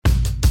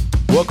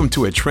Welcome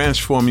to A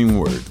Transforming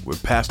Word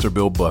with Pastor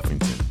Bill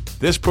Buffington.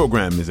 This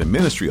program is a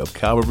ministry of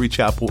Calvary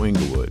Chapel,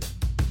 Inglewood.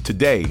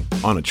 Today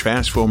on A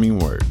Transforming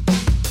Word.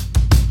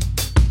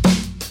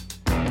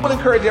 I want to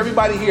encourage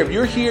everybody here. If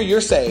you're here, you're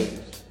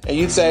saved. And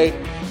you'd say,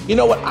 you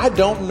know what? I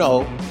don't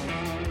know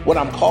what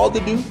I'm called to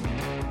do,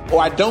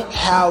 or I don't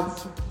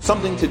have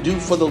something to do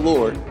for the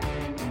Lord.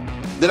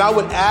 Then I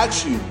would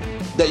ask you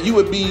that you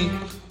would be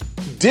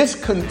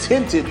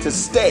discontented to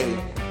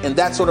stay in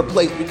that sort of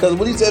place. Because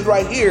what he says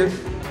right here,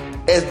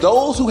 as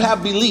those who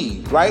have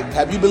believed, right?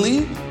 Have you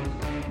believed?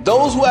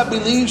 Those who have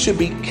believed should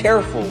be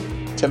careful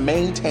to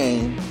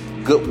maintain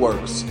good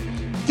works.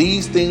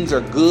 These things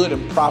are good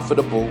and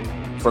profitable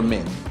for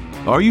men.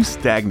 Are you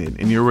stagnant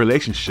in your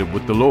relationship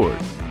with the Lord?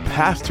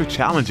 Pastor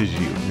challenges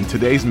you in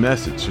today's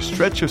message to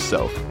stretch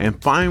yourself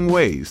and find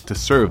ways to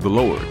serve the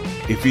Lord.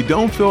 If you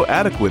don't feel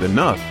adequate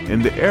enough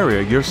in the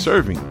area you're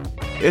serving,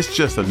 it's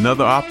just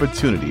another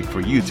opportunity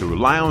for you to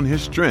rely on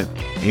His strength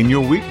in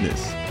your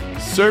weakness.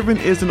 Serving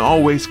isn't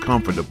always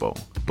comfortable,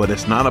 but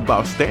it's not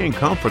about staying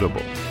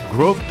comfortable.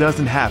 Growth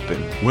doesn't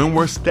happen when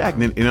we're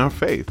stagnant in our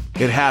faith.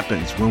 It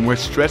happens when we're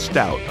stretched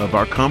out of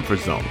our comfort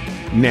zone.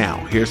 Now,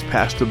 here's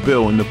Pastor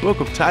Bill in the book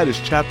of Titus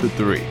chapter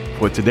 3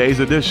 for today's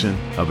edition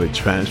of A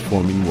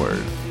Transforming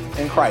Word.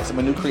 In Christ, I'm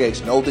a new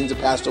creation. Old things have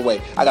passed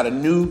away. I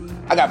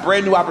got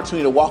brand new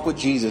opportunity to walk with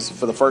Jesus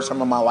for the first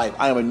time in my life.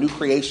 I am a new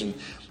creation.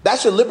 That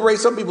should liberate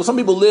some people. Some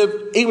people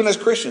live, even as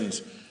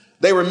Christians,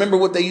 they remember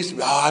what they used to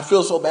be. Oh, I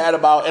feel so bad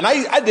about. And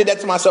I did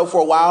that to myself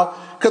for a while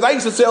because I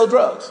used to sell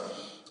drugs.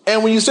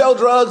 And when you sell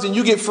drugs and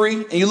you get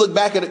free and you look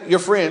back at your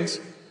friends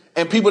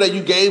and people that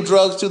you gave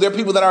drugs to, they're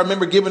people that I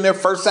remember giving their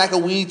first sack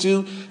of weed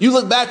to. You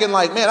look back and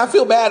like, man, I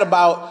feel bad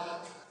about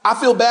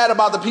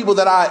the people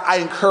that I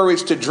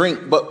encouraged to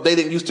drink, but they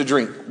didn't used to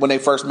drink when they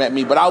first met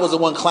me. But I was the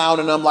one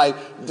clowning them, like,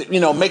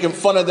 making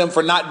fun of them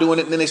for not doing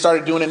it. And then they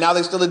started doing it. Now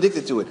they're still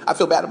addicted to it. I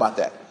feel bad about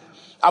that.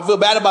 I feel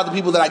bad about the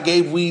people that I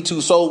gave weed to,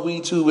 sold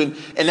weed to,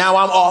 and now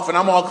I'm off and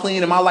I'm all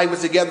clean and my life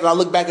is together. And I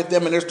look back at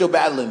them and they're still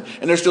battling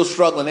and they're still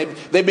struggling.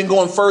 They've been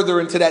going further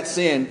into that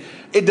sin.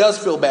 It does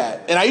feel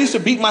bad. And I used to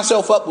beat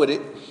myself up with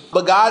it.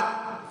 But God,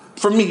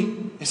 for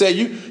me, He said,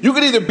 you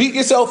could either beat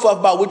yourself up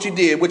about what you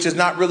did, which is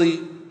not really,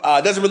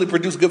 doesn't really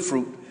produce good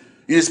fruit.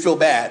 You just feel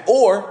bad.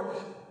 Or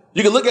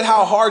you can look at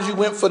how hard you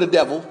went for the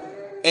devil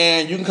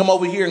and you can come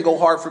over here and go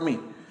hard for me.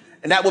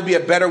 And that would be a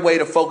better way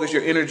to focus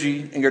your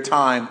energy and your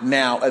time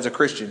now as a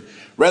Christian.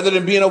 Rather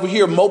than being over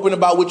here moping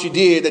about what you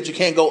did that you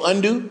can't go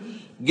undo,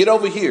 get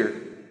over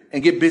here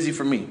and get busy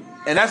for me.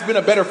 And that's been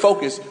a better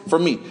focus for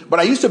me. But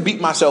I used to beat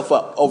myself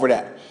up over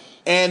that.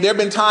 And there have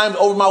been times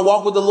over my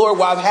walk with the Lord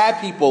where I've had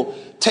people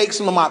take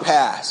some of my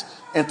past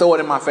and throw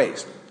it in my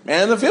face. Man,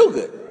 it doesn't feel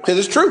good because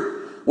it's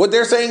true. What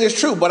they're saying is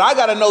true. But I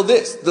got to know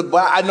this.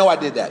 I know I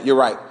did that. You're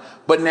right.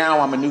 But now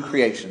I'm a new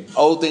creation.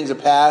 Old things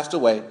have passed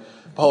away.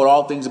 Behold,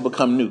 all things have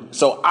become new.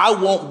 So I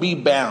won't be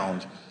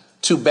bound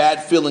to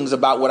bad feelings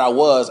about what I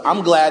was.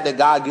 I'm glad that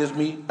God gives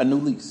me a new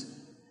lease.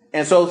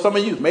 And so some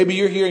of you, maybe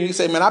you're here and you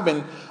say, man, I've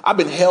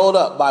been held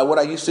up by what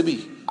I used to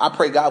be. I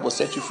pray God will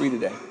set you free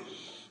today.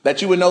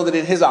 That you would know that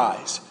in His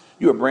eyes,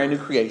 you're a brand new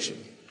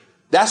creation.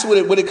 That's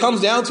what it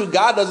comes down to.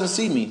 God doesn't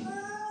see me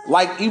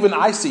like even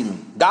I see me.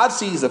 God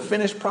sees a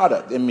finished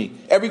product in me.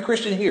 Every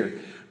Christian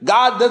here.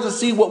 God doesn't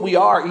see what we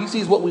are. He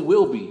sees what we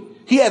will be.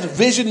 He has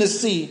vision to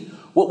see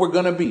what we're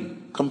going to be.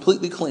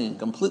 Completely clean,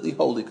 completely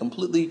holy,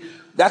 completely.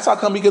 That's how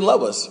come He can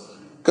love us.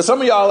 Because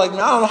some of y'all are like, man,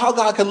 I don't know how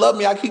God can love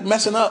me. I keep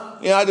messing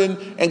up.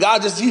 And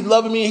God He's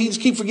loving me and He just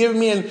keeps forgiving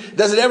me. And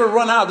does it ever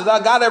run out? Does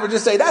God ever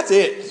just say, that's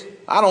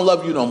it? I don't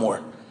love you no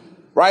more.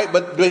 Right?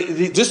 But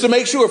just to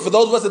make sure, for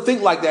those of us that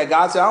think like that,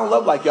 God said, I don't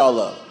love like y'all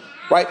love.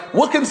 Right?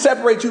 What can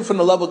separate you from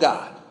the love of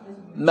God?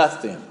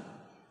 Nothing.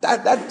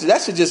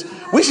 That should just,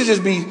 we should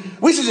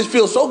just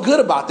feel so good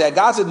about that.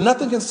 God said,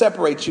 nothing can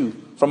separate you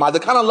from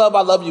the kind of love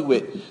I love you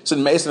with. It's an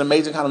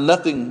amazing kind of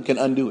nothing can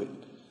undo it.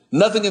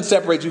 Nothing can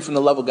separate you from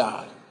the love of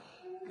God.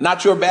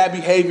 Not your bad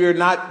behavior,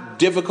 not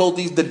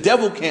difficulties. The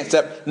devil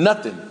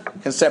nothing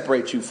can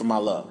separate you from my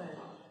love.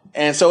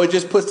 And so it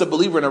just puts the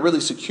believer in a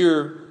really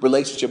secure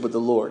relationship with the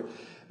Lord.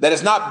 That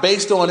it's not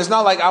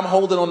like I'm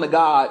holding on to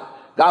God.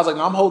 God's like,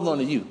 no, I'm holding on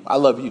to you. I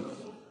love you.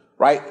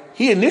 Right?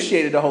 He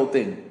initiated the whole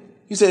thing.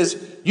 He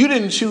says, you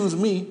didn't choose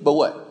me, but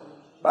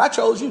what? But I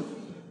chose you.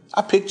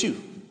 I picked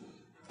you.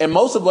 And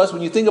most of us,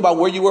 when you think about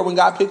where you were when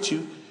God picked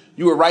you,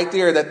 you were right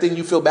there. That thing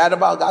you feel bad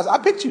about, God, I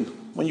picked you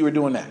when you were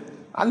doing that.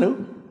 I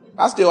knew.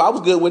 I was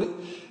good with it.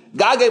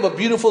 God gave a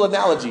beautiful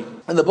analogy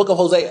in the book of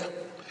Hosea.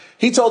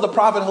 He told the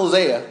prophet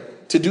Hosea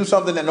to do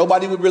something that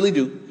nobody would really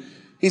do.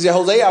 He said,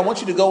 Hosea, I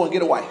want you to go and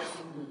get a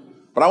wife.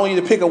 But I want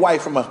you to pick a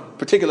wife from a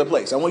particular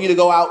place. I want you to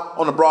go out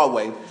on the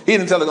Broadway. He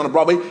didn't tell her on the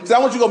Broadway. He said, I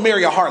want you to go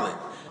marry a harlot.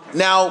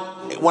 Now,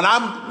 when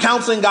I'm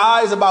counseling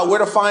guys about where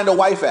to find a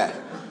wife at,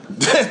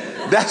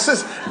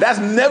 that's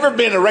never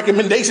been a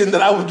recommendation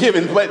that I was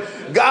given.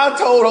 But God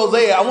told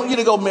Hosea, I want you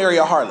to go marry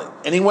a harlot.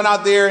 And he went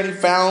out there and he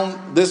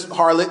found this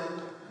harlot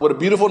with a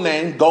beautiful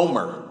name,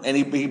 Gomer. And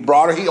he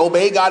brought her, he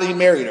obeyed God, and he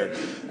married her.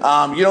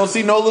 You don't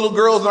see no little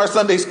girls in our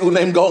Sunday school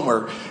named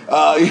Gomer.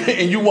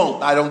 And you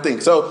won't, I don't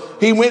think. So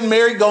he went and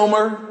married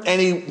Gomer,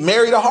 and he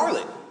married a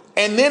harlot.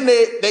 And then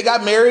they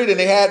got married, and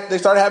they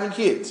started having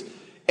kids.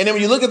 And then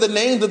when you look at the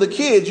names of the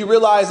kids, you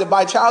realize that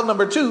by child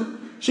number 2,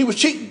 she was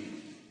cheating.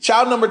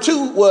 Child number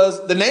 2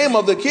 was, the name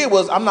of the kid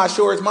was, I'm not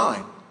sure it's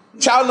mine.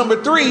 Child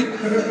number 3, you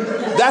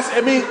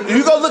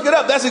go look it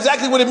up. That's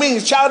exactly what it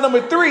means. Child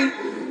number 3,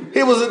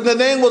 the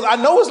name was, I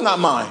know it's not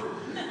mine.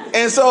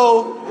 And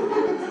so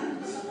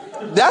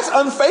that's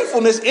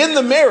unfaithfulness in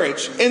the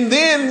marriage. And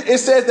then it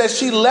says that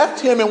she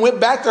left him and went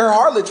back to her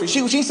harlotry.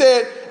 She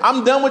said,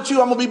 I'm done with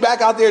you. I'm going to be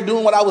back out there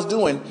doing what I was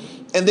doing.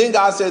 And then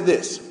God said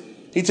this.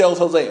 He tells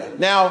Hosea.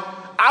 Now,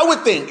 I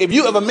would think if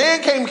a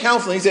man came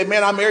counseling, he said,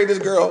 man, I married this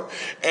girl,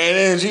 and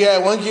then she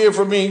had one kid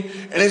for me,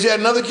 and then she had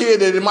another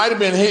kid that it might have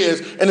been his,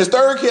 and this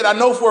third kid I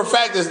know for a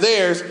fact is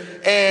theirs,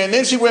 and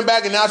then she went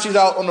back and now she's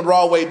out on the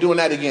Broadway doing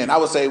that again. I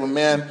would say, well,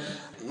 man,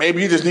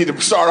 maybe you just need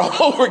to start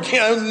all over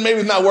again.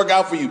 Maybe it's not work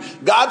out for you.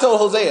 God told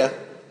Hosea,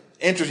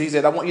 he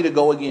said, I want you to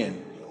go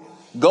again.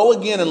 Go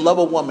again and love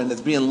a woman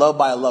that's being loved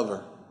by a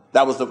lover.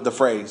 That was the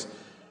phrase.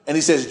 And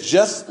he says,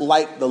 just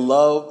like the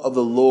love of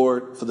the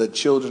Lord for the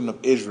children of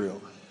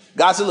Israel.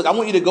 God said, look, I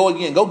want you to go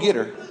again. Go get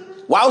her.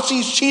 While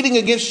she's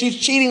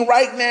cheating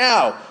right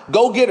now.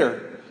 Go get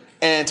her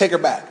and take her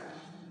back.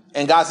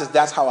 And God says,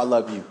 that's how I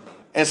love you.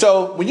 And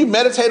so when you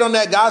meditate on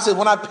that, God says,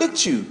 when I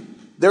picked you,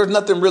 there was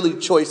nothing really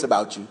choice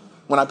about you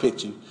when I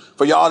picked you.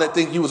 For y'all that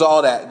think you was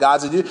all that,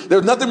 God said, there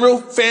was nothing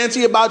real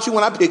fancy about you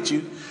when I picked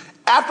you.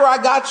 After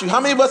I got you, how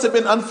many of us have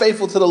been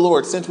unfaithful to the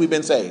Lord since we've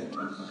been saved?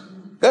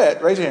 Go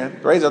ahead, raise your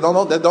hand.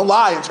 Don't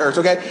lie in church,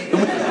 okay?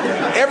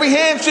 Every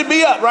hand should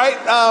be up,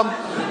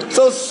 right?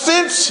 So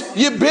since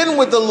you've been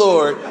with the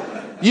Lord,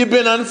 you've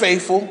been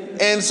unfaithful.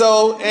 And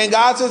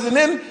God says, and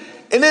then,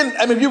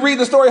 if you read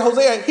the story of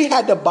Hosea, he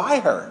had to buy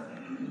her.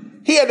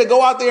 He had to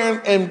go out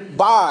there and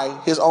buy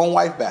his own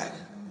wife back.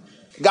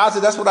 God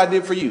said, that's what I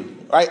did for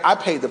you, right? I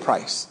paid the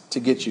price to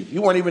get you.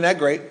 You weren't even that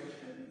great,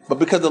 but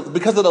because of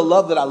the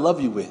love that I love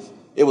you with,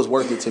 it was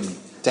worth it to me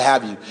to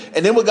have you.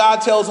 And then what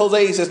God tells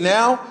Hosea, he says,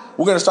 now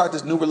we're going to start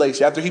this new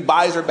relationship. After he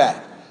buys her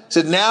back, he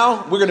said,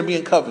 now we're going to be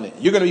in covenant.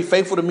 You're going to be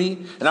faithful to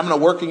me, and I'm going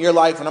to work in your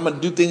life, and I'm going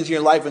to do things in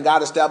your life, and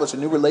God established a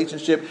new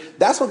relationship.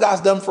 That's what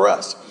God's done for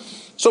us.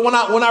 So when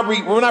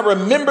I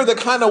remember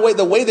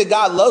the way that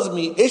God loves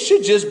me, it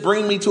should just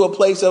bring me to a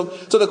place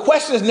of, so the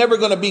question is never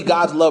going to be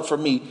God's love for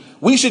me.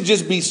 We should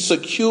just be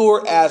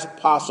secure as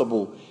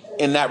possible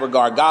in that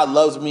regard. God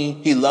loves me.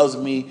 He loves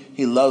me.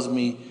 He loves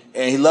me.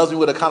 And he loves me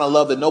with a kind of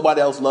love that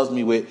nobody else loves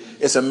me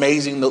with. It's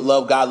amazing the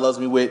love God loves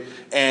me with.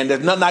 And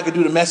there's nothing I can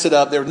do to mess it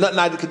up. There's nothing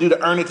I can do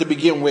to earn it to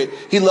begin with.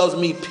 He loves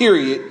me,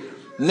 period.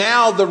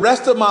 Now, the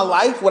rest of my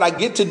life, what I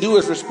get to do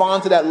is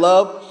respond to that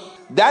love.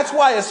 That's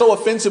why it's so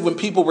offensive when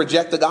people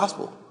reject the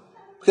gospel.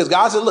 Because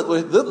God said,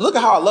 look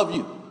at how I love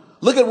you.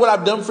 Look at what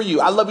I've done for you.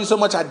 I love you so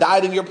much I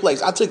died in your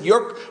place. I took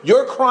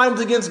your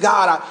crimes against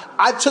God.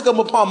 I took them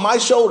upon my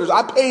shoulders.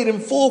 I paid in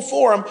full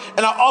for them.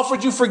 And I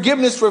offered you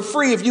forgiveness for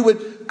free if you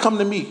would come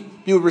to me.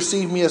 You would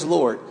receive me as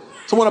Lord.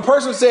 So when a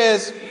person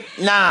says,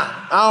 nah,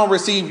 I don't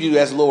receive you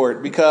as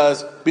Lord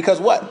because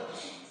what?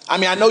 I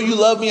mean, I know you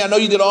love me. I know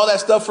you did all that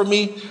stuff for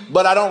me,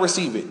 but I don't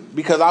receive it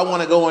because I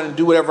want to go in and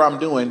do whatever I'm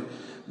doing.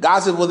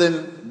 God said, well,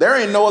 then there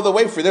ain't no other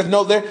way for it.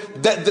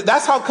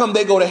 That's how come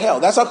they go to hell.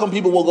 That's how come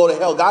people will go to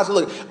hell. God said,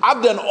 look,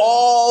 I've done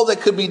all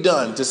that could be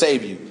done to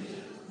save you.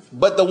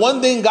 But the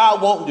one thing God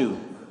won't do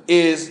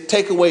is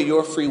take away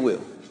your free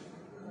will.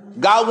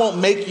 God won't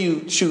make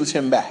you choose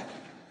him back.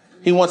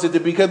 He wants it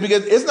to be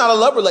because it's not a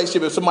love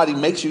relationship if somebody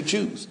makes you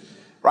choose,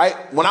 right?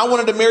 When I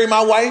wanted to marry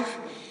my wife,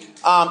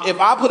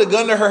 if I put a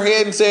gun to her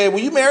head and said,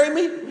 will you marry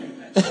me?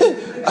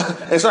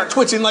 And start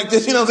twitching like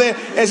this, you know what I'm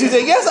saying? And she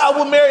said, yes, I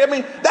will marry. I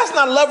mean, that's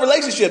not a love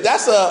relationship.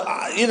 That's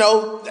you're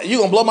going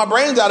to blow my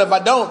brains out if I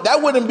don't.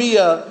 That wouldn't be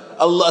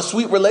a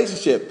sweet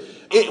relationship.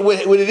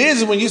 What it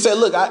is when you say,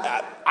 look,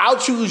 I'll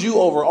choose you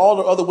over all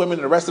the other women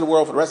in the rest of the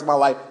world for the rest of my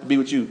life to be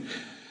with you.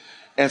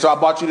 And so I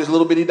bought you this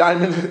little bitty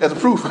diamond as a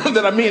proof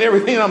that I mean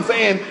everything I'm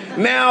saying.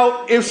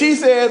 Now, if she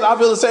says, I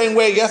feel the same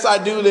way, yes,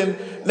 I do, then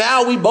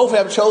now we both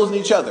have chosen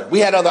each other. We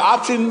had other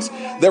options.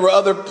 There were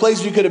other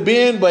places you could have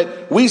been,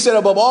 but we said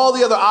above all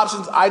the other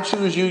options, I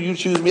choose you, you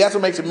choose me. That's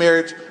what makes a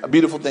marriage a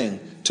beautiful thing.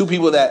 Two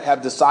people that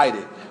have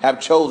decided,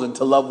 have chosen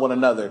to love one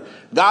another.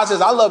 God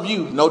says, I love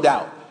you, no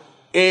doubt.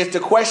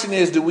 The question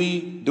is, do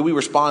we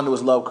respond to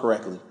his love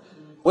correctly?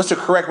 What's the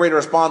correct way to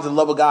respond to the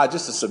love of God?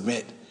 Just to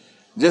submit.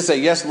 Just say,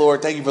 yes,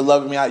 Lord, thank you for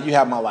loving me. You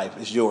have my life.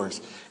 It's yours.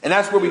 And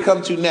that's where we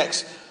come to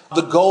next,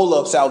 the goal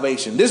of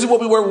salvation. This is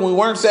what we were when we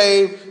weren't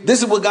saved.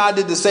 This is what God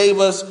did to save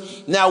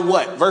us. Now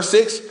what? Verse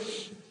 6,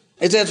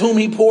 it says, whom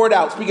he poured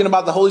out, speaking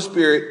about the Holy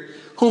Spirit,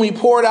 whom he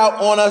poured out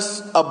on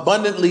us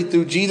abundantly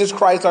through Jesus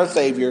Christ our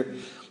Savior,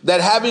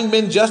 that having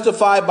been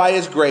justified by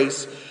his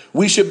grace,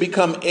 we should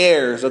become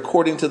heirs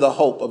according to the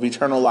hope of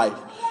eternal life.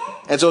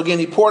 And so again,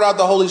 he poured out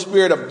the Holy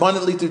Spirit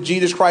abundantly through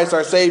Jesus Christ,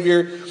 our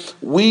Savior.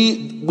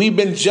 We've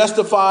been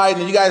justified.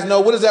 And you guys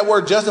know, what does that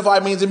word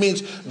justified means? It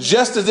means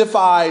just as if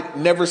I'd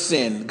never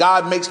sinned.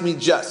 God makes me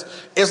just.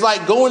 It's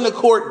like going to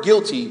court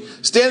guilty,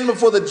 standing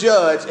before the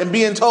judge and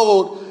being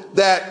told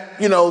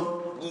that,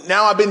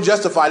 now I've been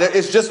justified.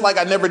 It's just like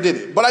I never did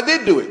it. But I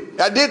did do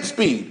it. I did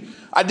speed.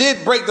 I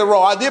did break the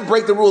law. I did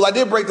break the rule. I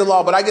did break the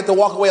law, but I get to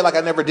walk away like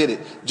I never did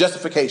it.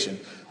 Justification.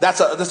 That's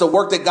a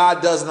work that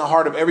God does in the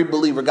heart of every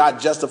believer.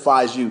 God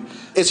justifies you.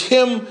 It's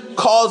him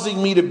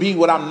causing me to be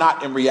what I'm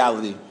not in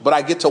reality, but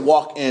I get to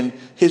walk in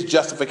his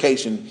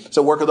justification. It's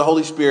a work of the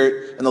Holy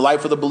Spirit in the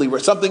life of the believer.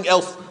 Something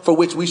else for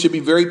which we should be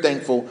very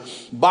thankful.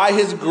 By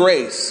his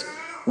grace,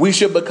 we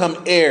should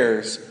become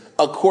heirs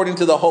according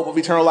to the hope of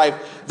eternal life.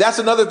 That's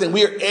another thing.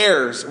 We are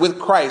heirs with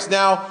Christ.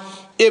 Now,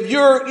 if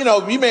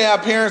you may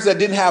have parents that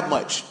didn't have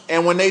much,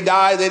 and when they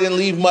die, they didn't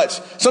leave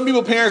much. Some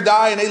people, parents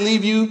die and they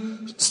leave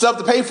you stuff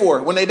to pay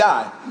for when they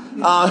die.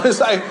 It's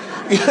like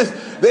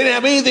they didn't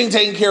have anything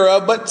taken care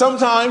of. But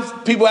sometimes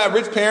people have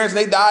rich parents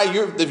and they die.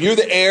 If you're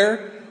the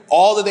heir,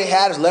 all that they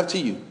had is left to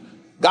you.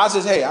 God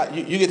says, hey,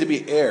 you get to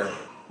be heir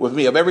with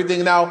me of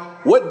everything. Now,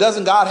 what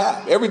doesn't God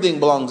have? Everything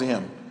belongs to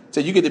him.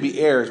 So you get to be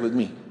heirs with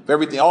me.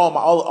 Everything,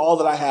 all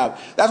that I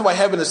have. That's why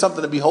heaven is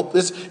something to be hoped.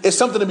 It's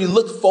something to be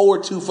looked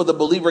forward to for the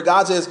believer.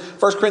 God says,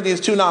 1 Corinthians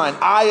 2:9,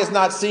 eye has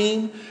not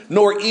seen,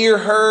 nor ear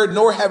heard,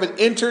 nor have it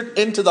entered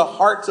into the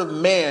hearts of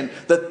man,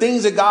 the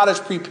things that God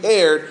has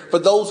prepared for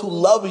those who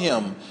love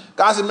him.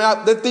 God said,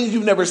 man, the things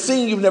you've never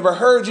seen, you've never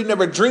heard, you've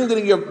never dreamed it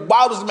in your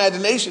wildest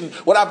imagination,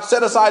 what I've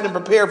set aside and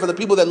prepared for the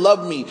people that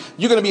love me.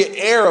 You're going to be an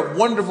heir of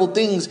wonderful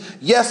things.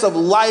 Yes, of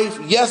life.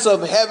 Yes,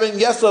 of heaven.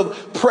 Yes, of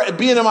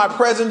being in my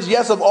presence.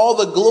 Yes, of all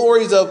the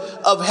glories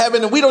of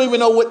heaven. And we don't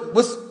even know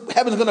what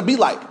heaven's going to be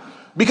like.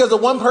 Because the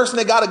one person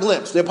that got a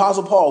glimpse, the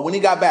Apostle Paul, when he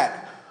got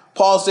back,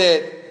 Paul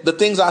said, the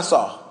things I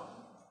saw.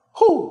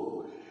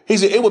 He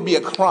said, it would be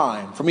a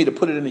crime for me to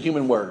put it into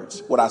human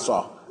words, what I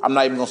saw. I'm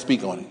not even going to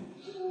speak on it.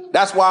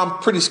 That's why I'm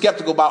pretty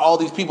skeptical about all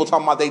these people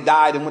talking about they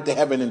died and went to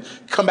heaven and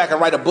come back and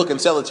write a book and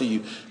sell it to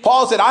you.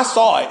 Paul said, I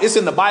saw it. It's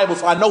in the Bible,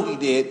 so I know he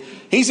did.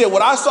 He said,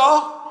 what I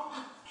saw,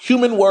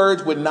 human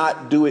words would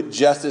not do it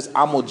justice.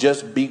 I'm going to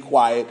just be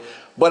quiet.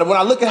 But when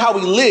I look at how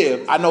he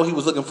lived, I know he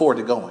was looking forward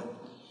to going.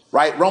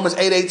 Right? Romans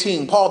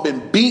 8:18, Paul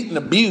been beaten,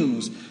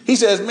 abused. He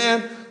says,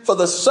 man, for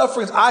the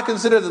sufferings, I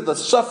consider that the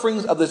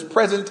sufferings of this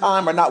present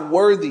time are not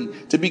worthy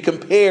to be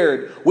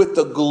compared with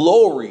the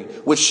glory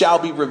which shall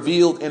be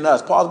revealed in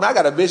us. Paul, man, I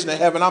got a vision of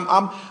heaven.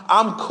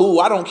 I'm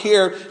cool. I don't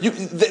care.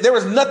 There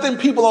was nothing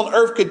people on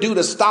earth could do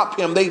to stop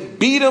him. They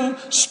beat him,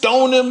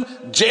 stoned him,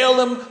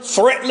 jailed him,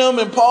 threatened him.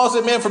 And Paul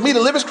said, man, for me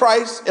to live is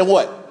Christ and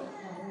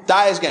what?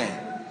 Die is gain.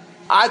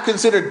 I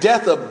consider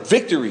death a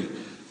victory.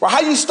 Well,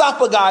 how do you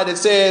stop a guy that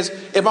says,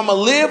 if I'm going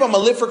to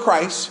live for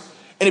Christ.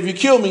 And if you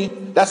kill me,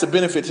 that's a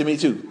benefit to me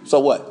too.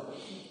 So what?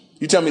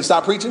 You tell me to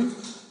stop preaching?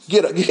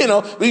 But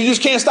you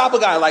just can't stop a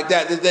guy like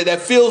that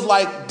feels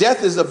like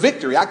death is a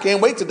victory. I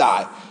can't wait to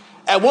die.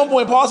 At one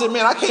point, Paul said,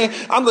 man, I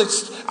don't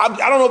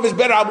know if it's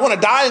better. I want to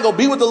die and go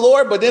be with the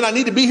Lord, but then I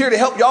need to be here to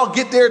help y'all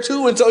get there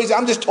too. And so he said,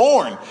 I'm just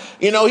torn.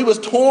 He was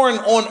torn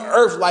on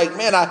earth. Like,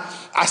 man,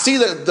 I see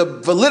the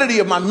validity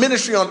of my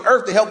ministry on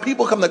earth to help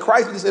people come to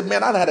Christ. And he said,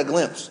 man, I had a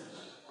glimpse.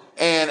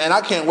 And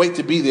I can't wait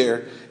to be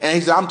there. And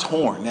he said, I'm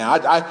torn now.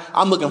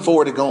 I'm looking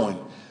forward to going.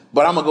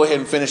 But I'm going to go ahead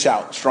and finish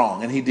out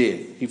strong. And he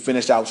did. He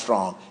finished out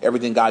strong.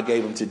 Everything God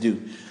gave him to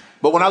do.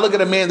 But when I look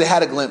at a man that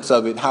had a glimpse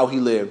of it, how he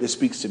lived, it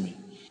speaks to me.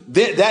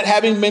 That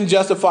having been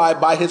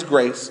justified by his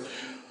grace,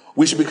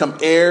 we should become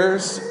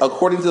heirs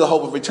according to the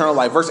hope of eternal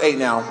life. Verse 8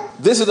 now.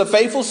 This is a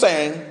faithful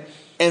saying,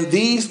 and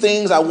these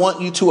things I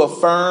want you to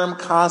affirm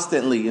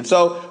constantly. And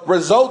so,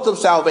 results of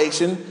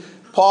salvation,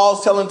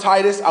 Paul's telling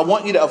Titus, I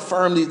want you to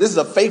affirm these. This is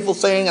a faithful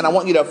saying, and I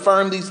want you to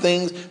affirm these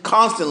things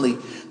constantly.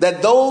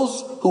 That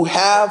those who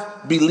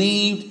have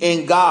believed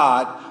in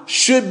God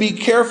should be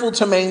careful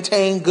to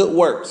maintain good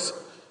works.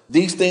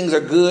 These things are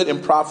good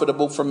and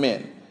profitable for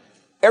men.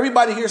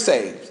 Everybody here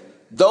saved.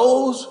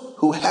 Those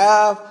who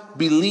have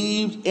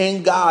believed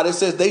in God, it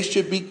says they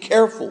should be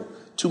careful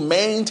to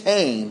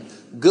maintain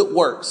good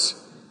works.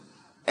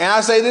 And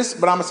I say this,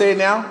 but I'm going to say it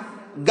now.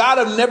 God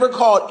have never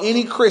called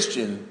any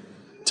Christian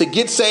to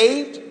get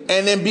saved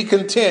and then be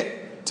content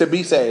to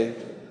be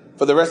saved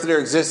for the rest of their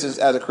existence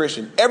as a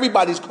Christian.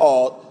 Everybody's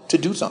called to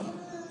do something.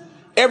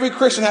 Every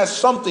Christian has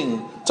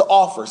something to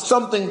offer,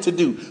 something to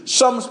do,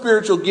 some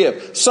spiritual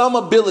gift, some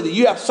ability.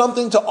 You have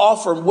something to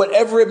offer,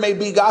 whatever it may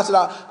be. God said,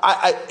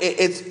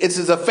 it's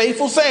a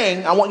faithful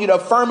saying. I want you to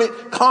affirm it.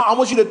 I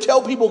want you to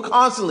tell people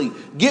constantly,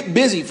 get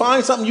busy,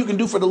 find something you can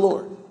do for the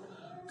Lord.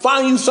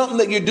 Find you something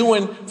that you're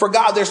doing for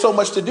God. There's so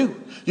much to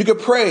do. You could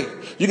pray,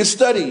 you could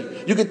study,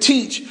 you could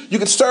teach, you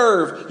could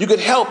serve, you could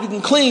help, you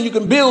can clean, you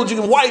can build, you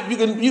can wipe,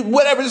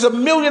 whatever. There's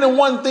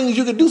 1,000,001 things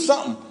you could do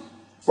something.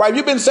 Right?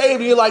 You've been saved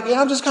and you're like, yeah,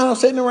 I'm just kind of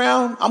sitting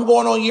around. I'm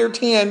going on year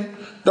 10.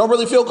 Don't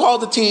really feel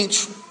called to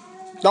teach.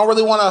 Don't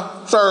really want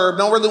to serve.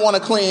 Don't really want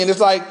to clean.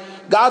 It's like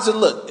God said,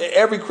 look,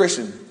 every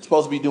Christian is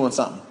supposed to be doing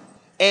something.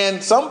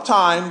 And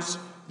sometimes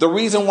the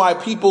reason why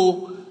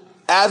people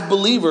as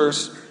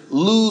believers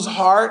lose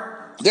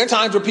heart. There are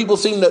times where people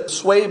seem to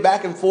sway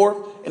back and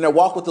forth in their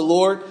walk with the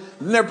Lord.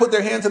 They never put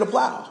their hand to the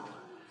plow.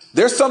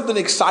 There's something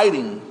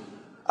exciting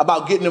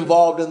about getting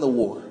involved in the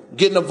war,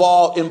 getting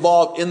involved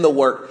in the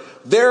work.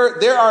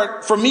 There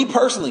are, for me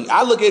personally,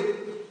 I look at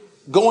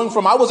going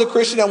from, I was a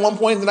Christian at one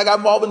point, and then I got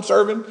involved in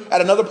serving at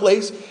another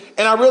place.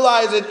 And I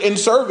realized that in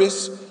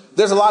service,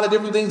 there's a lot of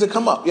different things that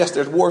come up. Yes,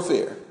 there's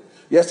warfare.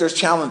 Yes, there's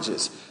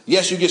challenges.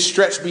 Yes, you get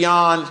stretched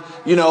beyond,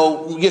 you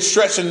get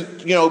stretched and,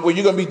 where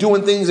you're going to be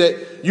doing things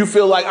that you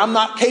feel like I'm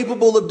not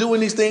capable of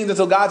doing these things. And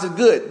so God says,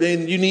 good,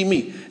 then you need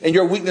me. And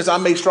your weakness I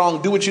made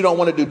strong. Do what you don't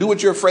want to do. Do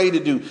what you're afraid to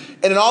do.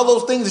 And in all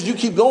those things, as you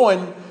keep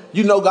going,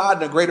 you know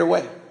God in a greater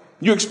way.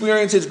 You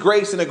experience his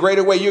grace in a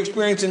greater way. You're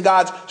experiencing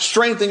God's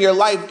strength in your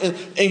life.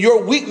 And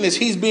your weakness,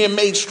 he's being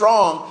made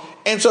strong.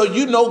 And so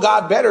you know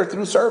God better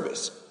through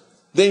service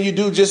than you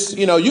do just,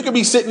 you could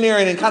be sitting there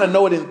and kind of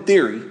know it in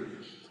theory.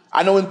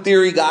 I know in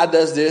theory God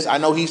does this. I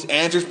know he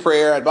answers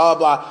prayer, blah,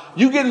 blah, blah.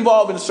 You get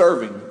involved in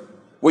serving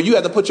where you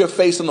have to put your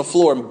face on the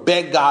floor and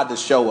beg God to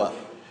show up.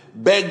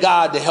 Beg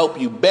God to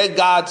help you. Beg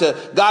God,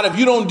 if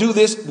you don't do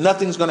this,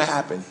 nothing's going to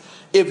happen.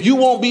 If you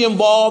won't be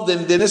involved,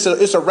 then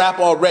it's a wrap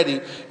already.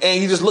 And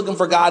you're just looking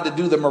for God to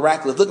do the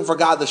miraculous, looking for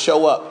God to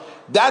show up.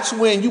 That's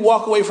when you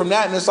walk away from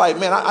that and it's like,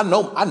 man, I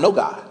know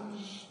God.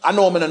 I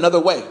know him in another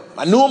way.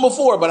 I knew him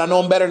before, but I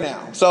know him better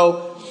now.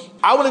 So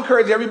I would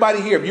encourage everybody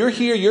here, if you're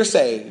here, you're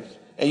saved.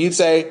 And you'd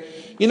say,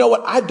 you know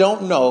what? I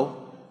don't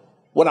know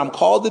what I'm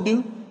called to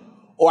do,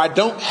 or I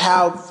don't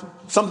have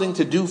something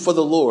to do for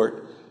the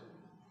Lord.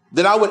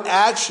 Then I would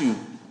ask you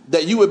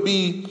that you would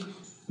be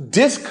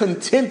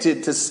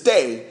discontented to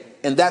stay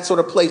in that sort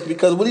of place.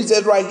 Because what he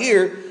says right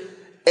here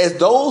is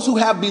those who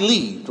have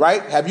believed,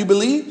 right? Have you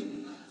believed?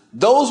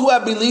 Those who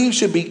have believed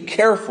should be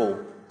careful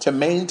to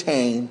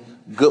maintain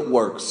good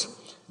works.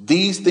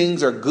 These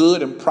things are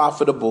good and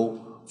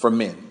profitable for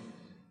men.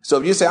 So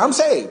if you say, I'm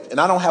saved and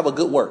I don't have a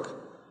good work,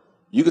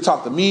 you could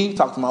talk to me,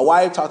 talk to my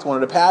wife, talk to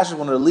one of the pastors,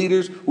 one of the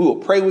leaders. We will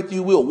pray with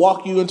you. We will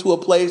walk you into a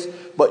place.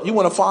 But you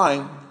want to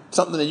find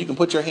something that you can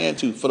put your hand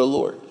to for the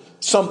Lord.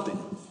 Something.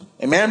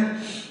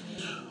 Amen.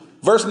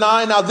 Verse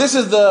 9. Now this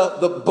is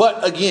the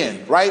but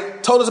again,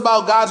 right? Told us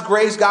about God's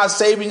grace, God's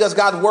saving us,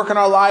 God's work in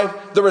our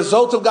life, the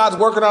results of God's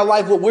work in our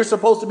life, what we're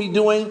supposed to be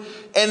doing.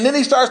 And then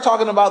he starts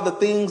talking about the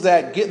things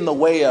that get in the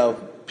way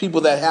of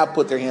people that have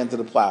put their hand to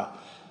the plow.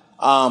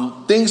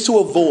 Things to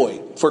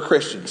avoid for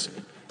Christians.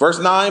 Verse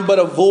 9, but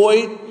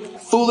avoid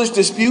foolish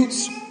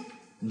disputes,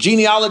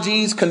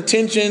 genealogies,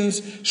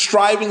 contentions,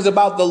 strivings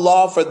about the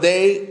law, for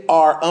they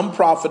are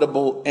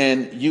unprofitable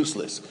and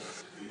useless.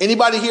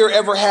 Anybody here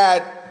ever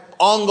had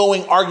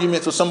ongoing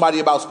arguments with somebody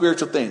about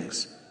spiritual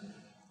things?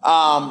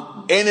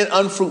 Ain't it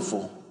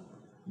unfruitful?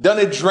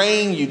 Doesn't it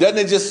drain you? Doesn't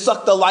it just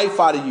suck the life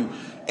out of you?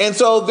 And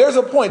so there's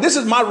a point. This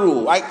is my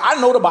rule.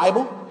 I know the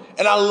Bible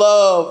and I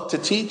love to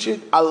teach it.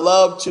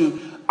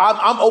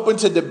 I'm open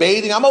to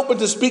debating. I'm open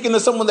to speaking to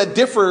someone that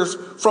differs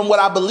from what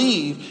I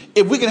believe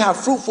if we can have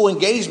fruitful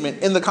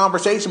engagement in the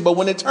conversation. But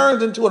when it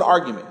turns into an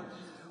argument,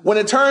 when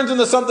it turns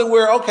into something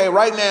where, okay,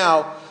 right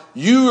now,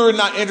 you're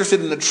not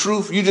interested in the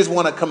truth, you just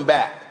want to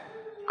combat,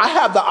 I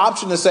have the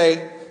option to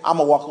say, I'm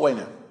going to walk away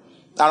now.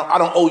 I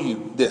don't owe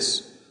you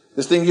this.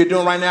 This thing you're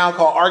doing right now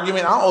called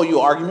argument, I don't owe you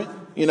an argument.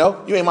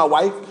 You ain't my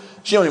wife.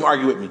 She don't even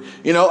argue with me.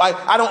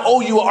 I don't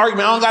owe you an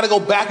argument. I don't got to go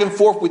back and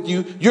forth with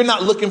you. You're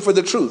not looking for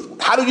the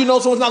truth. How do you know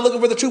someone's not looking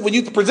for the truth? When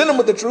you present them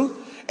with the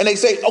truth and they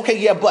say, okay,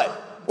 yeah, but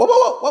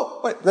whoa.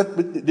 Wait,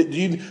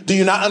 do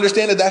you not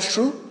understand that that's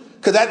true?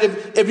 Because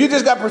if you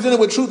just got presented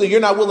with truth and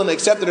you're not willing to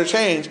accept it or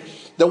change,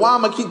 then why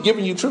am I keep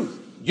giving you truth?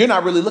 You're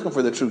not really looking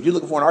for the truth. You're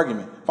looking for an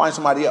argument. Find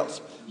somebody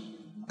else.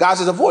 God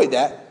says avoid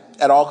that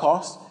at all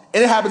costs.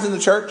 And it happens in the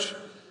church.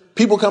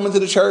 People come into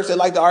the church, they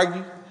like to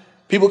argue.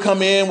 People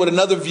come in with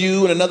another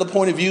view and another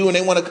point of view, and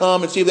they want to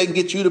come and see if they can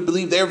get you to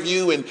believe their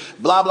view and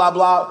blah, blah,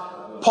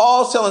 blah.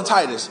 Paul's telling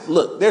Titus,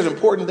 look, there's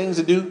important things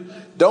to do.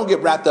 Don't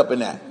get wrapped up in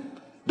that.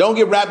 Don't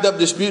get wrapped up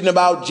disputing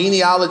about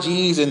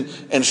genealogies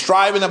and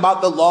striving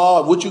about the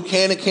law of what you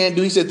can and can't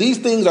do. He said these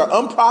things are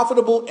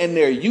unprofitable and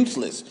they're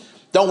useless.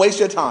 Don't waste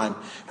your time.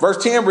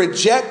 Verse 10,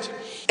 reject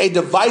a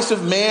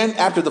divisive man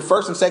after the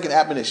first and second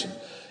admonition.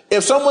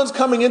 If someone's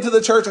coming into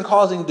the church and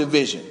causing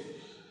division,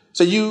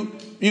 so you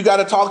got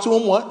to talk to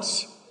him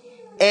once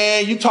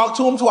and you talk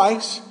to him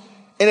twice.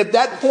 And at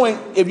that point,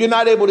 if you're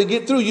not able to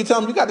get through, you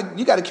tell them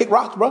you got to kick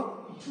rocks, bro.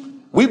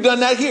 We've done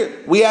that here.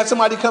 We had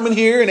somebody come in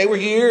here and they were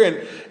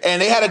here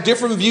and they had a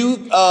different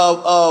view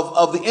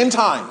of the end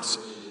times.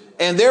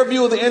 And their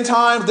view of the end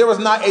times, there was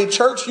not a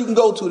church you can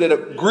go to that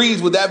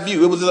agrees with that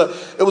view. It was a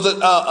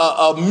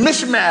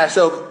mishmash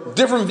of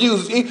different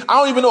views. I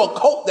don't even know a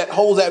cult that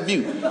holds that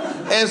view.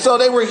 And so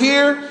they were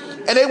here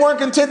and they weren't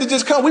content to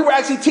just come. We were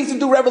actually teaching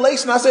through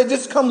Revelation. I said,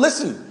 just come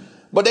listen.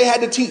 But they had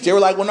to teach. They were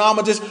like, well, no,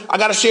 I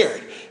got to share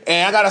it.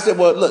 And I got to say,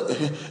 well, look,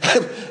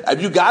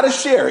 if you got to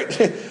share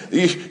it,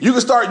 you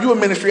can start you a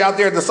ministry out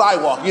there at the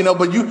sidewalk,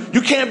 but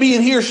you can't be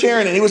in here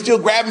sharing it. He was still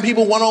grabbing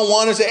people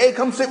one-on-one and say, hey,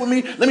 come sit with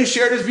me. Let me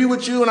share this view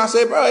with you. And I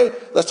said, bro, hey,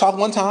 let's talk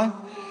one time.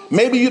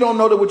 Maybe you don't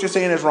know that what you're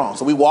saying is wrong.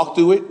 So we walked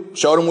through it,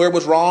 showed him where it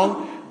was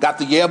wrong, got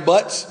the yeah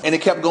buts, and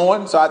it kept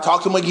going. So I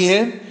talked to him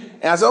again.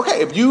 And I said,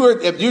 okay, if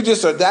you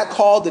just are that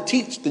called to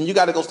teach, then you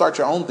got to go start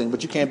your own thing,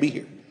 but you can't be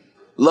here.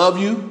 Love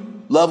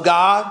you, love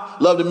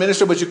God, love the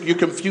minister, but you're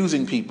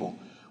confusing people.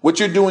 What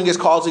you're doing is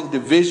causing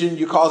division.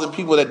 You're causing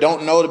people that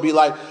don't know to be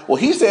like, well,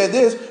 he said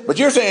this, but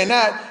you're saying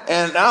that,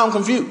 and now I'm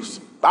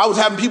confused. I was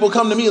having people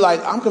come to me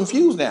like, I'm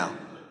confused now.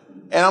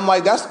 And I'm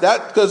like, that's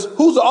because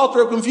who's the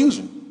author of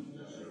confusion?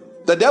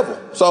 The devil.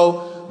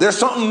 So there's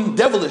something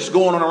devilish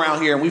going on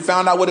around here, and we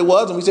found out what it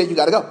was, and we said, you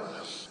got to go.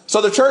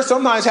 So the church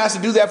sometimes has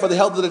to do that for the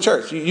health of the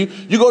church. You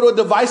go to a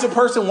divisive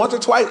person once or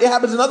twice. It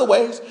happens in other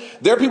ways.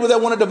 There are people that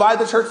want to divide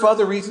the church for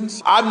other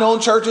reasons. I've known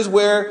churches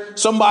where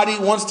somebody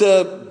wants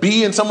to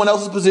be in someone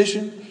else's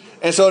position.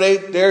 And so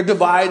they're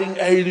dividing.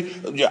 Hey,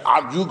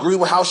 you agree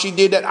with how she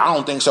did that? I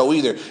don't think so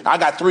either. I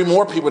got 3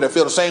 more people that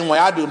feel the same way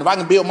I do. And if I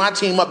can build my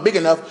team up big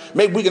enough,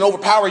 maybe we can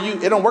overpower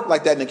you. It don't work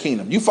like that in the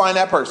kingdom. You find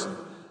that person.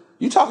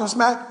 You talking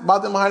smack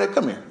about them behind it?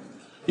 Come here.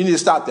 You need to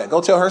stop that.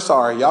 Go tell her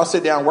sorry. Y'all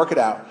sit down, work it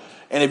out.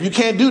 And if you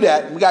can't do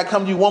that, we got to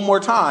come to you one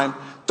more time.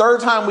 Third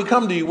time we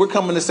come to you, we're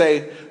coming to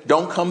say,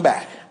 don't come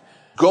back.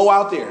 Go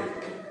out there.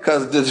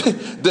 Because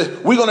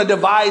we're going to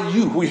divide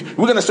you. We're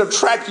going to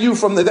subtract you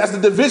from that's the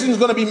division is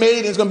going to be made.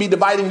 And it's going to be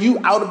dividing you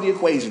out of the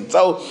equation.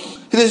 So,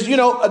 there's,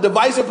 a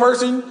divisive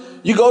person,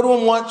 you go to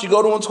them once, you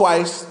go to them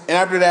twice. And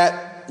after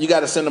that, you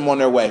got to send them on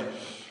their way.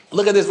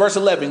 Look at this, verse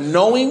 11.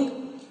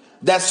 Knowing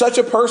that such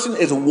a person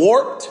is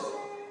warped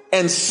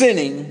and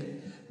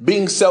sinning,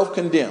 being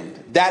self-condemned.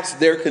 That's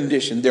their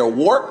condition. They're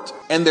warped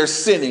and they're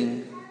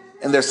sinning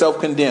and they're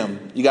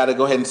self-condemned. You got to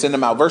go ahead and send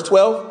them out. Verse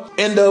 12,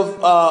 end of,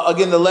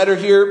 again, the letter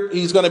here.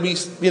 He's going to be,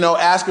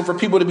 asking for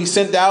people to be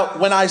sent out.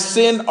 When I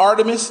send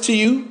Artemis to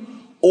you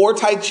or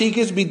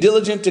Tychicus, be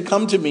diligent to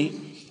come to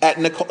me at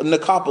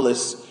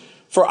Nicopolis,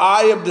 for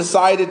I have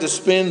decided to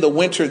spend the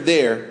winter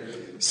there.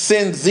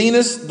 Send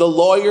Zenas, the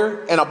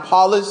lawyer, and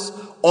Apollos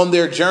on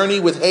their journey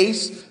with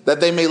haste, that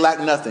they may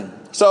lack nothing.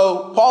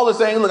 So Paul is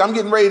saying, look, I'm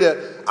going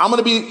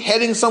to be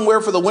heading somewhere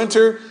for the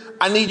winter.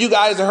 I need you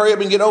guys to hurry up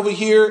and get over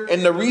here.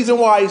 And the reason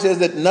why he says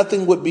that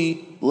nothing would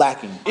be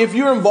lacking. If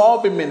you're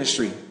involved in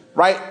ministry,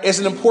 right, it's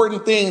an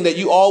important thing that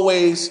you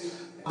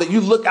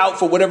look out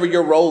for whatever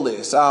your role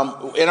is.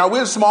 And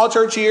we're a small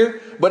church here,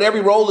 but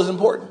every role is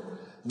important.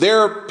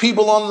 There are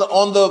people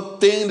on the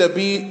thing that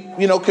be,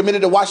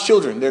 committed to watch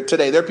children there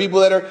today. There are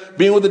people that are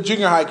being with the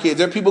junior high kids.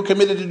 There are people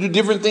committed to do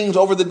different things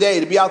over the day,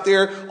 to be out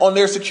there on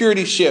their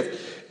security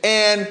shift.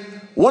 And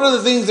one of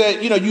the things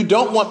that, you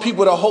don't want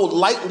people to hold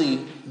lightly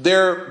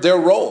their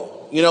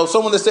role.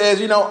 Someone that says,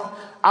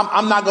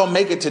 I'm not going to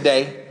make it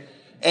today.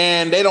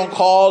 And they don't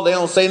call, they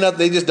don't say nothing.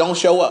 They just don't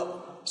show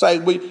up. It's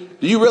like, do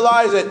you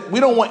realize that we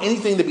don't want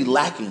anything to be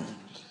lacking?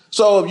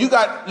 So if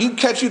you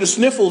catch you the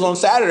sniffles on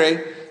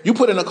Saturday, you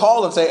put in a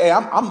call and say, hey,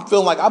 I'm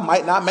feeling like I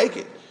might not make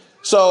it.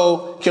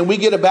 So can we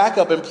get a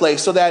backup in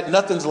place so that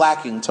nothing's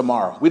lacking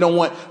tomorrow? I don't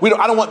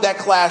want that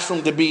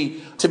classroom to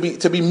be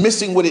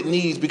missing what it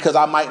needs because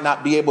I might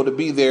not be able to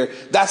be there.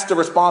 That's the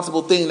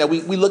responsible thing that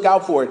we look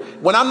out for it.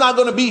 When I'm not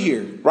going to be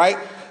here, right?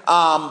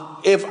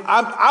 If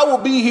I will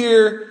be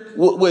here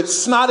with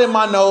snot in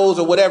my nose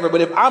or whatever, but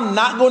if I'm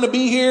not going to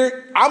be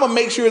here, I'm going to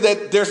make sure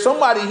that there's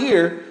somebody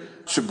here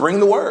to bring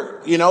the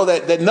word,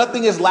 that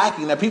nothing is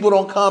lacking, that people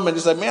don't come and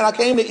just say, man, I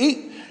came to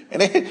eat.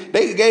 And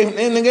they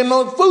gave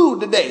no food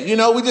today.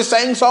 We just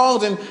sang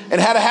songs and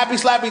had a happy,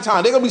 slappy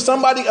time. There's going to be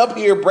somebody up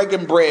here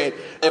breaking bread.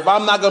 If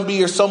I'm not going to be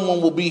here,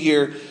 someone will be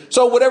here.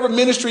 So whatever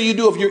ministry you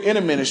do, if you're in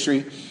a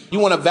ministry, you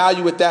want to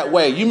value it that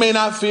way. You may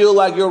not feel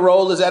like your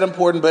role is that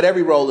important, but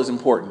every role is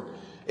important.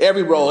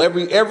 Every role,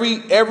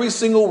 every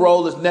single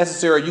role is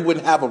necessary. You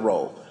wouldn't have a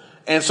role.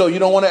 And so you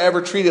don't want to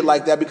ever treat it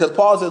like that, because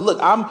Paul said, look,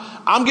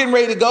 I'm getting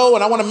ready to go,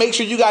 and I want to make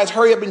sure you guys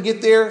hurry up and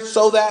get there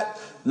so that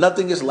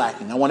nothing is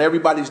lacking. I want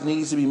everybody's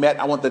needs to be met.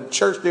 I want the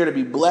church there to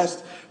be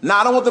blessed. Now,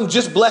 I don't want them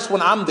just blessed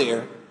when I'm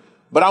there,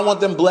 but I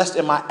want them blessed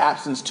in my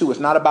absence too. It's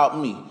not about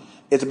me.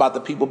 It's about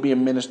the people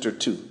being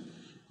ministered to.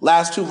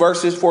 Last 2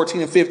 verses,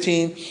 14 and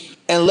 15.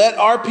 And let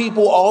our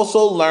people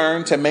also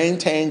learn to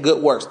maintain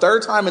good works.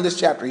 Third time in this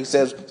chapter, he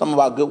says something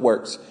about good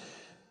works.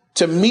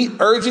 To meet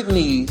urgent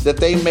needs, that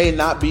they may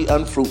not be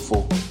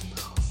unfruitful.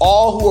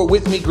 All who are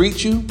with me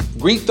greet you.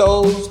 Greet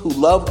those who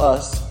love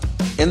us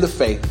in the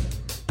faith.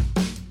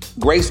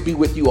 Grace be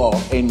with you all.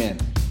 Amen.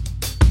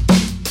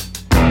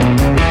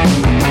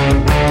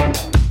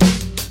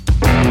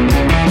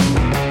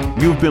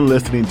 You've been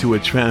listening to A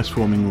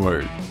Transforming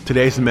Word.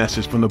 Today's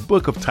message from the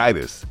book of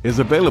Titus is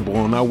available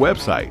on our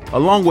website,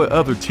 along with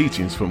other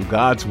teachings from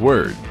God's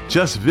Word.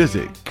 Just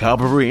visit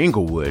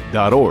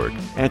calvaryinglewood.org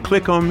and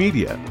click on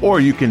media, or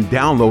you can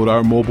download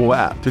our mobile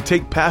app to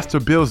take Pastor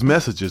Bill's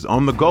messages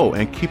on the go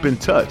and keep in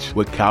touch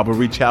with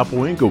Calvary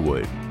Chapel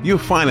Inglewood. You'll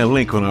find a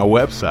link on our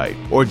website,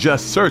 or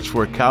just search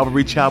for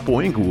Calvary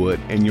Chapel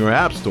Inglewood in your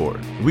app store.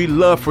 We'd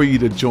love for you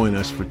to join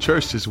us for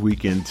church this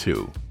weekend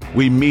too.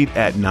 We meet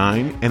at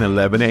 9 and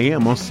 11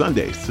 a.m. on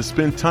Sundays to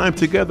spend time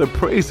together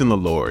praising the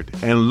Lord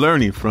and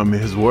learning from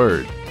His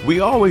Word.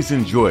 We always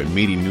enjoy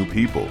meeting new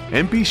people,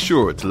 and be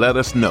sure to let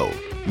us know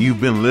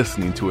you've been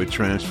listening to a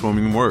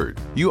transforming word.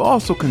 You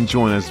also can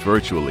join us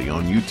virtually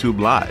on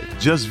YouTube Live.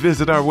 Just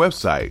visit our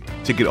website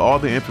to get all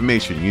the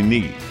information you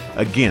need.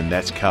 Again,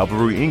 that's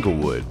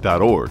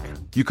calvaryinglewood.org.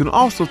 You can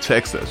also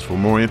text us for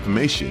more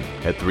information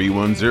at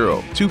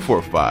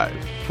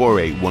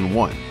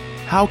 310-245-4811.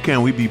 How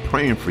can we be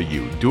praying for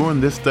you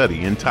during this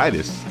study in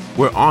Titus?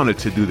 We're honored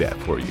to do that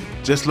for you.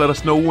 Just let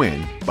us know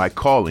when by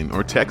calling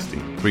or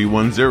texting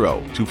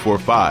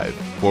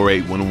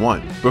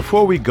 310-245-4811.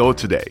 Before we go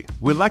today,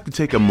 we'd like to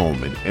take a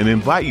moment and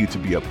invite you to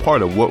be a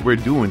part of what we're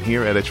doing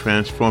here at A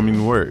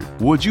Transforming Word.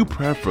 Would you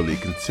prayerfully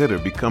consider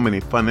becoming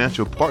a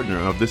financial partner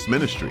of this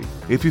ministry?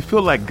 If you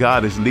feel like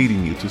God is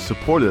leading you to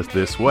support us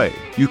this way,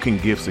 you can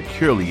give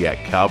securely at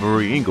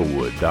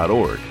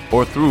calvaryinglewood.org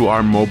or through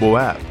our mobile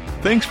app.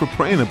 Thanks for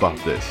praying about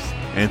this,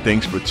 and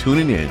thanks for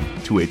tuning in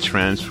to A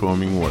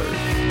Transforming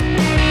Word.